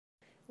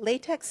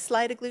latex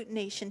slide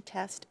agglutination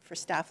test for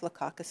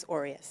Staphylococcus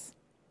aureus.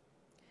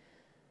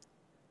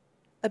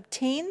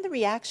 Obtain the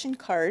reaction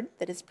card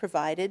that is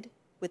provided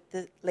with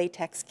the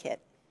latex kit.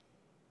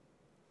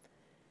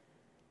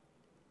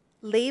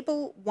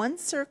 Label one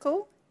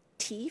circle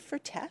T for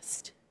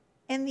test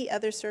and the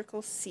other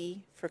circle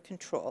C for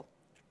control.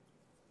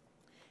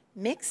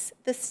 Mix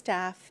the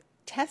Staph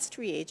test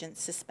reagent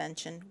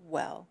suspension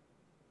well.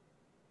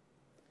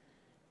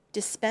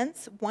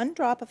 Dispense 1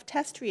 drop of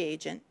test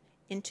reagent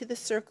into the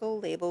circle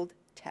labeled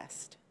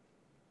test.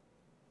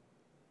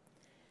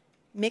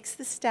 Mix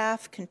the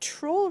Staph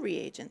control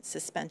reagent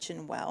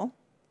suspension well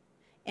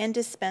and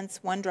dispense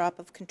 1 drop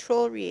of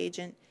control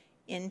reagent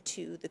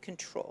into the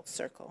control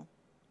circle.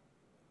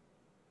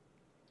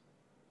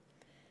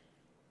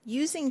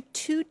 Using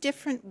 2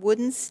 different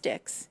wooden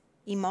sticks,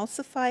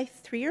 emulsify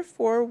 3 or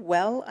 4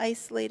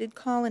 well-isolated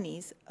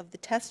colonies of the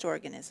test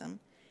organism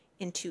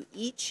into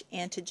each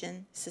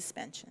antigen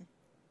suspension.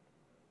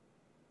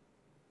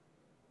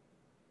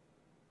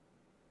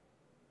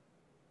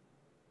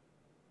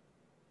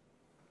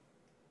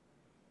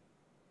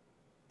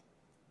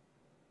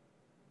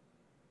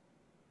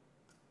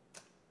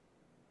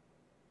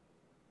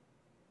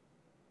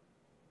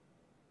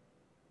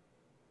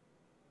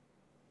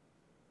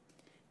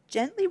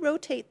 Gently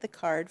rotate the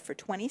card for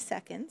 20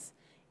 seconds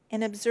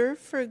and observe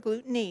for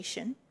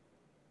agglutination.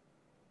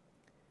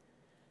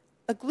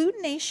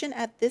 Agglutination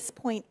at this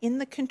point in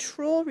the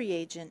control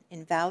reagent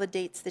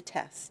invalidates the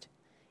test.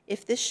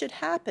 If this should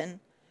happen,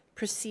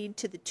 proceed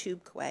to the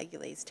tube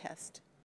coagulase test.